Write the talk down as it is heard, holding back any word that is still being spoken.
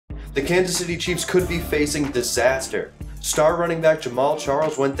The Kansas City Chiefs could be facing disaster. Star running back Jamaal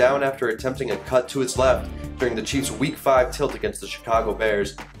Charles went down after attempting a cut to his left during the Chiefs' Week 5 tilt against the Chicago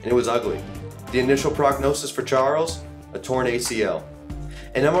Bears, and it was ugly. The initial prognosis for Charles? A torn ACL.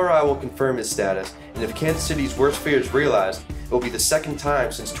 An MRI will confirm his status, and if Kansas City's worst fears realized, it will be the second time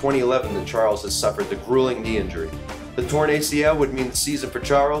since 2011 that Charles has suffered the grueling knee injury. The torn ACL would mean the season for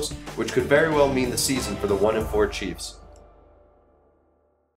Charles, which could very well mean the season for the 1-4 Chiefs.